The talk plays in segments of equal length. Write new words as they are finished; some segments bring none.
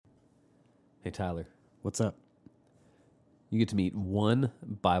Hey, Tyler, What's up? you get to meet one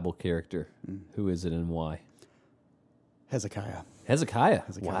Bible character. Who is it and why? Hezekiah. Hezekiah.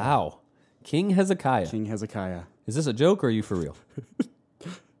 Hezekiah. Wow. King Hezekiah. King Hezekiah. Is this a joke or are you for real? A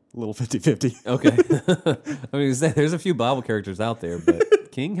little 50-50. Okay. I mean, there's a few Bible characters out there,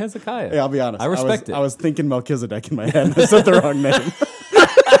 but King Hezekiah. Hey, I'll be honest. I respect it. I was thinking Melchizedek in my head, and I said the wrong name.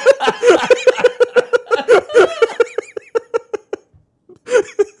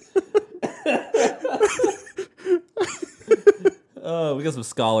 Oh, we got some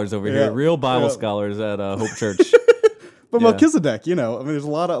scholars over Yeah. here. Real Bible Yeah. scholars at Hope Church. But Yeah. Melchizedek, there's a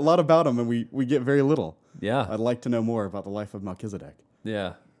lot about him, and we get very little. Yeah. I'd like to know more about the life of Melchizedek.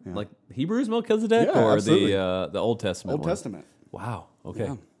 Yeah. Like Hebrews Melchizedek Yeah, or absolutely. the Old Testament Old one? Testament. Wow. Okay.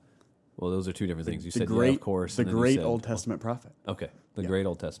 Yeah. Well, those are two different things. You The said, great, yeah, of course. the and then you great said- Old Testament prophet. Okay. The great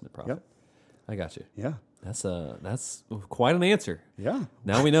Old Testament prophet. Yep. I got you. Yeah. That's quite an answer. Yeah.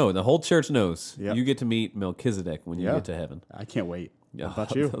 Now we know. The whole church knows. Yep. You get to meet Melchizedek when you Yeah. get to heaven. I can't wait. Yeah. How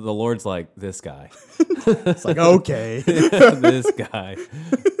about you? The Lord's like, this guy. It's like, okay. This guy.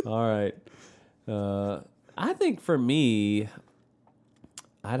 All right. I think for me,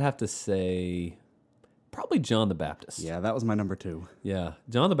 I'd have to say probably John the Baptist. Yeah, that was my number 2. Yeah.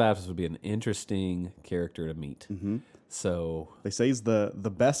 John the Baptist would be an interesting character to meet. Mm-hmm. So, They say he's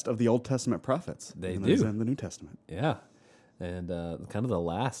the best of the Old Testament prophets. They even though he's do. in the New Testament. yeah. And kind of the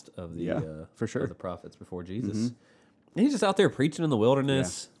last of the Yeah, for sure. of the prophets before Jesus. And he's just out there preaching in the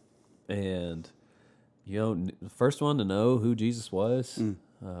wilderness, and the first one to know who Jesus was,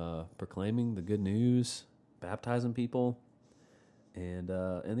 proclaiming the good news, baptizing people, and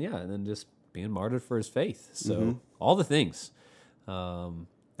then just being martyred for his faith. So all the things.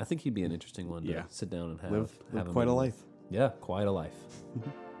 I think he'd be an interesting one to Yeah. sit down and have Live have quite a meeting life. with. Yeah, quite a life.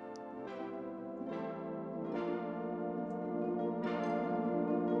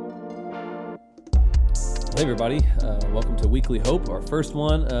 Hey everybody, welcome to Weekly Hope, our first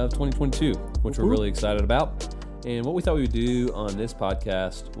one of 2022, which we're really excited about. And what we thought we would do on this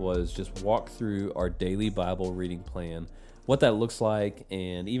podcast was just walk through our daily Bible reading plan, what that looks like,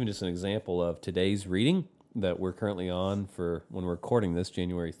 and even just an example of today's reading that we're currently on for when we're recording this,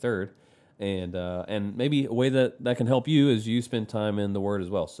 January 3rd, and maybe a way that can help you as you spend time in the Word as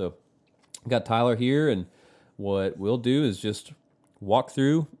well. So I've got Tyler here, and what we'll do is just walk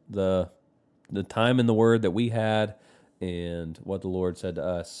through the time in the Word that we had and what the Lord said to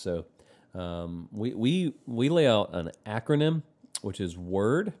us. So we lay out an acronym, which is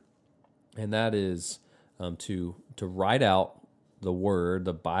WORD, and that is to write out the Word,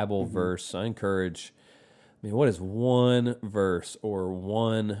 the Bible verse. I encourage, what is one verse or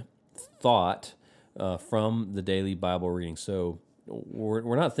one thought from the daily Bible reading? So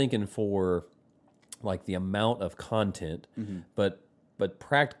we're not thinking for like the amount of content, but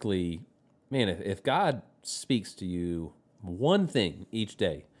practically, man, if God speaks to you one thing each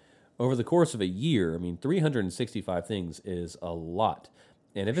day over the course of a year, 365 things is a lot.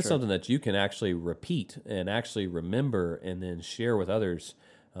 And if it's something that you can actually repeat and actually remember and then share with others,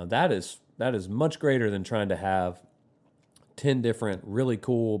 that is much greater than trying to have 10 different really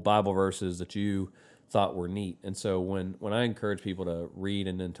cool Bible verses that you thought were neat. And so when I encourage people to read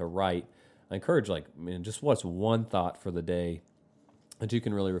and then to write, I encourage just what's one thought for the day that you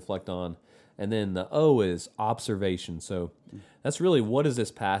can really reflect on. And then the O is observation. So that's really, what is this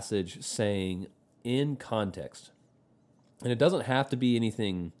passage saying in context? And it doesn't have to be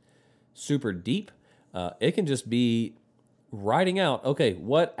anything super deep. It can just be writing out, okay,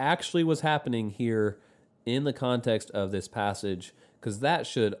 what actually was happening here in the context of this passage, because that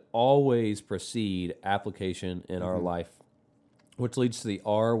should always precede application in our life, which leads to the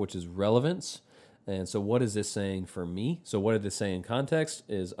R, which is relevance. And so what is this saying for me? So what did this say in context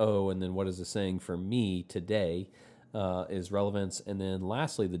is O, and then what is this saying for me today is relevance. And then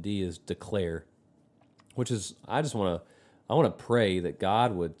lastly, the D is declare, which is, I want to pray that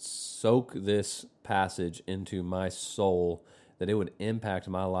God would soak this passage into my soul, that it would impact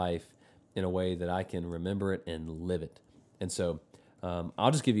my life in a way that I can remember it and live it. And so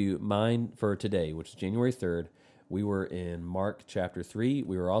I'll just give you mine for today, which is January 3rd. We were in Mark chapter 3.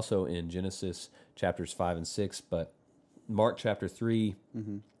 We were also in Genesis chapters 5 and 6, but Mark chapter 3,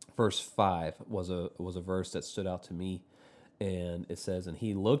 verse 5 was a verse that stood out to me. And it says, "And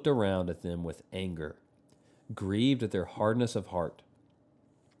he looked around at them with anger, grieved at their hardness of heart.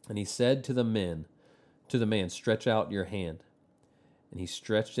 And he said to the man, stretch out your hand. And he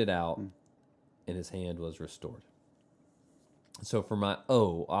stretched it out, and his hand was restored." So for my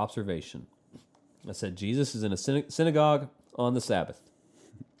O, observation, I said, Jesus is in a synagogue on the Sabbath.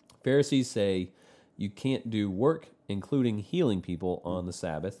 Pharisees say you can't do work, including healing people, on the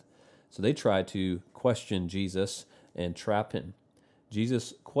Sabbath. So they try to question Jesus and trap him.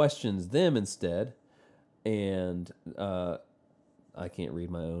 Jesus questions them instead, and I can't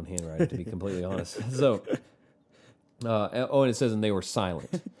read my own handwriting, to be completely honest. So, and it says, and they were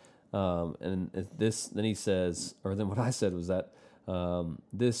silent. And this, then he says, or then what I said was that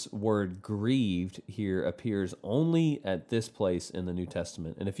this word grieved here appears only at this place in the New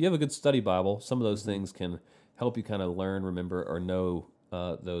Testament. And if you have a good study Bible, some of those things can help you kind of learn, remember, or know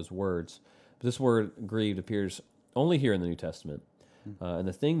those words. But this word grieved appears only here in the New Testament. And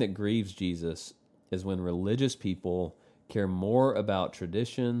the thing that grieves Jesus is when religious people care more about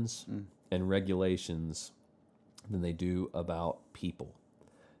traditions and regulations than they do about people.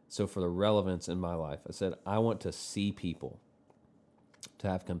 So for the relevance in my life, I said, I want to see people, to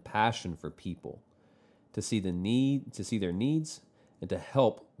have compassion for people, to see the need, to see their needs, and to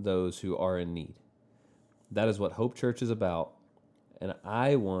help those who are in need. That is what Hope Church is about, and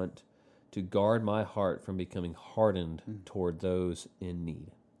I want to guard my heart from becoming hardened toward those in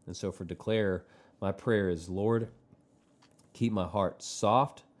need. And so for Declare, my prayer is, Lord, keep my heart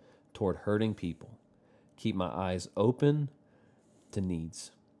soft toward hurting people. Keep my eyes open to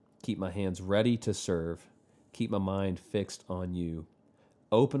needs. Keep my hands ready to serve. Keep my mind fixed on you.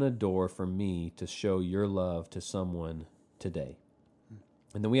 Open a door for me to show your love to someone today.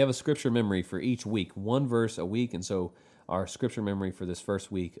 And then we have a scripture memory for each week, one verse a week. And so our scripture memory for this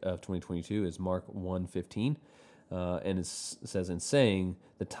first week of 2022 is Mark 1:15. And it says, in saying,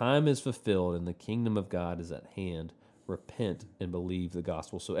 the time is fulfilled and the kingdom of God is at hand. Repent and believe the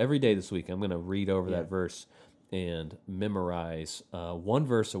gospel. So every day this week, I'm going to read over that verse and memorize one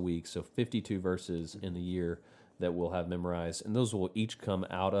verse a week. So 52 verses in the year that we'll have memorized. And those will each come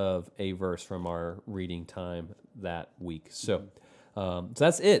out of a verse from our reading time that week. So, so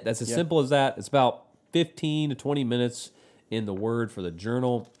that's it. That's as simple as that. It's about 15 to 20 minutes in the Word for the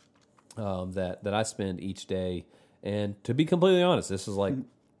journal that I spend each day. And to be completely honest, this is like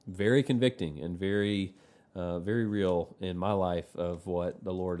very convicting and very real in my life of what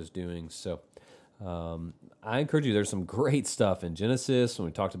the Lord is doing. So I encourage you, there's some great stuff in Genesis. When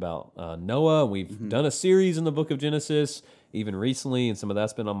we talked about Noah, we've done a series in the book of Genesis, even recently, and some of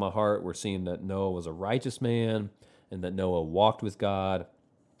that's been on my heart. We're seeing that Noah was a righteous man and that Noah walked with God.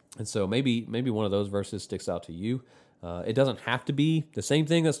 And so maybe one of those verses sticks out to you. It doesn't have to be the same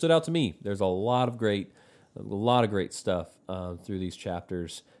thing that stood out to me. There's a lot of great stuff through these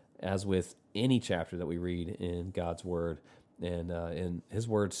chapters, as with any chapter that we read in God's Word. And His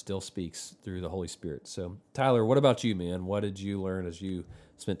Word still speaks through the Holy Spirit. So, Tyler, what about you, man? What did you learn as you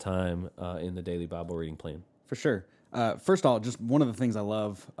spent time in the daily Bible reading plan? For sure. First of all, just one of the things I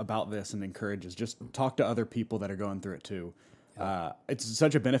love about this and encourage is just talk to other people that are going through it too. It's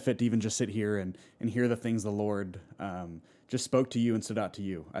such a benefit to even just sit here and hear the things the Lord just spoke to you and stood out to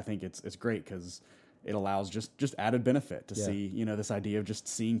you. I think it's great because it allows just added benefit to see, this idea of just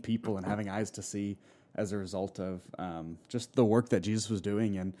seeing people and having eyes to see as a result of just the work that Jesus was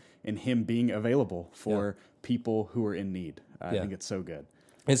doing and Him being available for people who are in need. I think it's so good.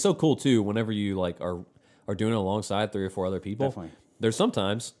 It's so cool too. Whenever you are doing it alongside 3 or 4 other people, Definitely. There's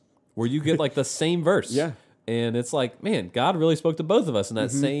sometimes where you get like the same verse. Yeah. And it's like, man, God really spoke to both of us in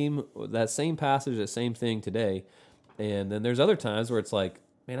that same passage, that same thing today. And then there's other times where it's like,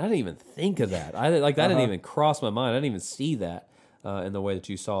 man, I didn't even think of that. That didn't even cross my mind. I didn't even see that in the way that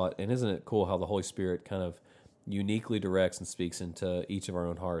you saw it. And isn't it cool how the Holy Spirit kind of uniquely directs and speaks into each of our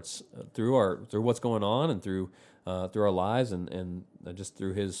own hearts through what's going on and through our lives and just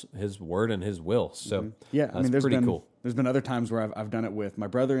through His Word and His will. So there's pretty cool. There's been other times where I've done it with my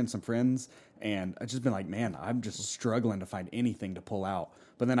brother and some friends, and I've just been like, man, I'm just struggling to find anything to pull out.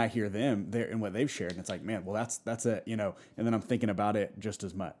 But then I hear them there and what they've shared, and it's like, man, well, that's it, And then I'm thinking about it just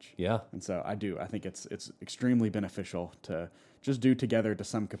as much. Yeah. And so I think it's extremely beneficial to just do together to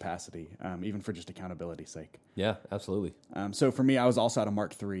some capacity, even for just accountability's sake. Yeah, absolutely. So for me, I was also out of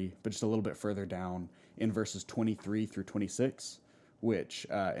Mark 3, but just a little bit further down in verses 23 through 26, which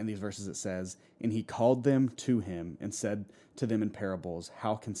in these verses it says, and He called them to Him and said to them in parables,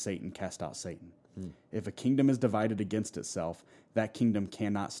 how can Satan cast out Satan? If a kingdom is divided against itself, that kingdom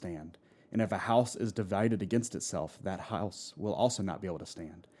cannot stand. And if a house is divided against itself, that house will also not be able to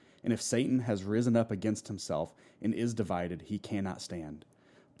stand. And if Satan has risen up against himself and is divided, he cannot stand,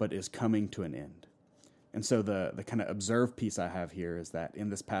 but is coming to an end. And so the kind of observed piece I have here is that in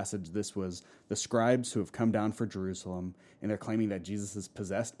this passage, this was the scribes who have come down for Jerusalem, and they're claiming that Jesus is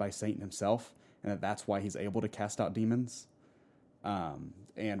possessed by Satan himself, and that that's why He's able to cast out demons.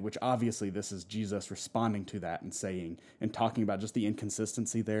 And which obviously this is Jesus responding to that and saying and talking about just the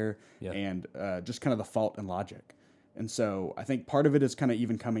inconsistency there and just kind of the fault in logic. And so I think part of it is kind of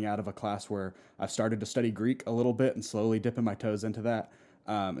even coming out of a class where I've started to study Greek a little bit and slowly dipping my toes into that.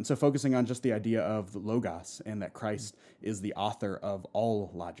 And so focusing on just the idea of logos and that Christ is the author of all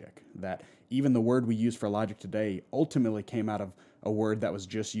logic, that even the word we use for logic today ultimately came out of a word that was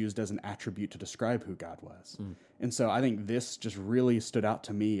just used as an attribute to describe who God was. And so I think this just really stood out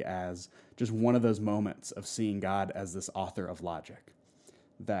to me as just one of those moments of seeing God as this author of logic,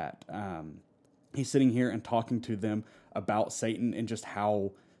 that he's sitting here and talking to them about Satan and just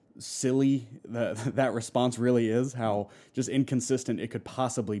how silly that response really is, how just inconsistent it could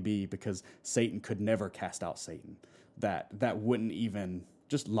possibly be, because Satan could never cast out Satan. That wouldn't even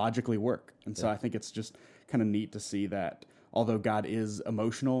just logically work. And so I think it's just kind of neat to see that although God is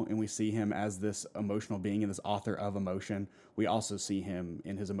emotional and we see him as this emotional being and this author of emotion, we also see him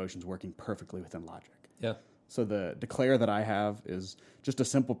in his emotions working perfectly within logic. Yeah. So the declare that I have is just a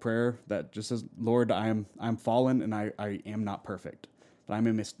simple prayer that just says, Lord, I'm fallen and I am not perfect. That I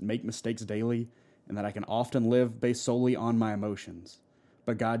may make mistakes daily, and that I can often live based solely on my emotions.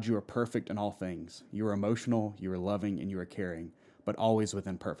 But God, you are perfect in all things. You are emotional, you are loving, and you are caring, but always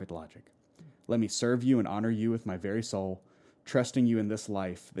within perfect logic. Let me serve you and honor you with my very soul, trusting you in this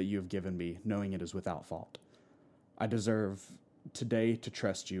life that you have given me, knowing it is without fault. I deserve today to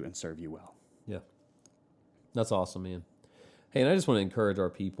trust you and serve you well. Yeah. That's awesome, man. Hey, and I just want to encourage our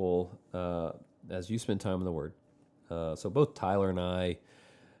people as you spend time in the Word. So both Tyler and I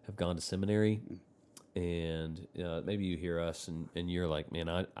have gone to seminary, and maybe you hear us and you're like, man,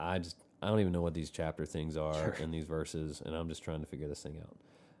 I don't even know what these chapter things are in these verses, and I'm just trying to figure this thing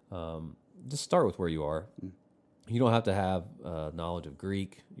out. Just start with where you are. You don't have to have knowledge of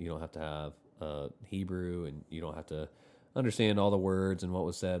Greek. You don't have to have Hebrew, and you don't have to understand all the words and what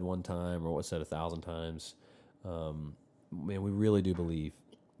was said one time or what was said 1,000 times. Man, we really do believe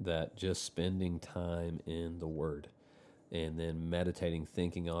that just spending time in the Word and then meditating,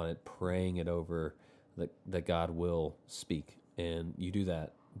 thinking on it, praying it over, that God will speak. And you do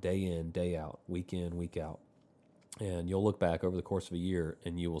that day in, day out, week in, week out. And you'll look back over the course of a year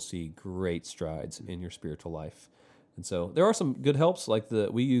and you will see great strides in your spiritual life. And so there are some good helps, like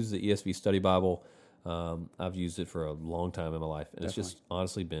we use the ESV Study Bible. I've used it for a long time in my life, and It's just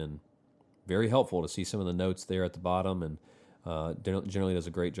honestly been very helpful to see some of the notes there at the bottom, and generally does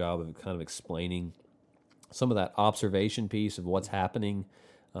a great job of kind of explaining some of that observation piece of what's happening.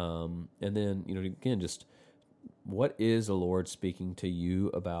 And then, again, just what is the Lord speaking to you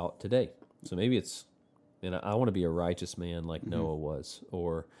about today? So maybe it's, I want to be a righteous man like Noah was,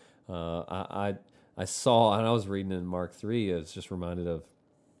 or I saw, and I was reading in Mark 3, I was just reminded of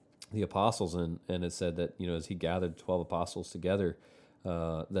the apostles, and it said that, as he gathered 12 apostles together,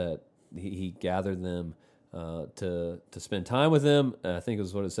 that he gathered them to spend time with them, I think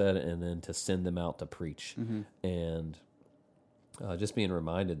is what it said, and then to send them out to preach. And just being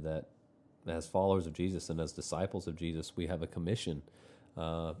reminded that as followers of Jesus and as disciples of Jesus, we have a commission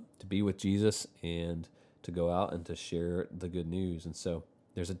to be with Jesus and to go out and to share the good news. And so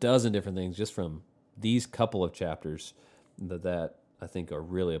there's a dozen different things just from these couple of chapters that I think are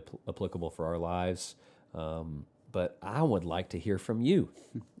really applicable for our lives. But I would like to hear from you.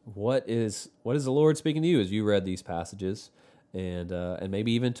 What is the Lord speaking to you as you read these passages? And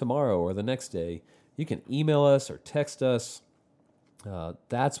maybe even tomorrow or the next day, you can email us or text us.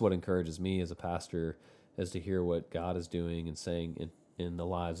 That's what encourages me as a pastor, is to hear what God is doing and saying in the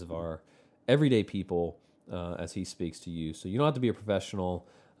lives of our everyday people as he speaks to you. So you don't have to be a professional.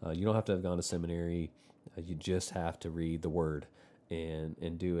 You don't have to have gone to seminary. You just have to read the Word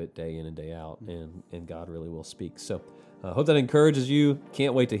and do it day in and day out, and God really will speak. So I hope that encourages you.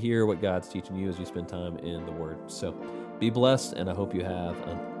 Can't wait to hear what God's teaching you as you spend time in the Word. So be blessed, and I hope you have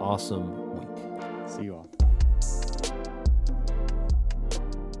an awesome week. See you all.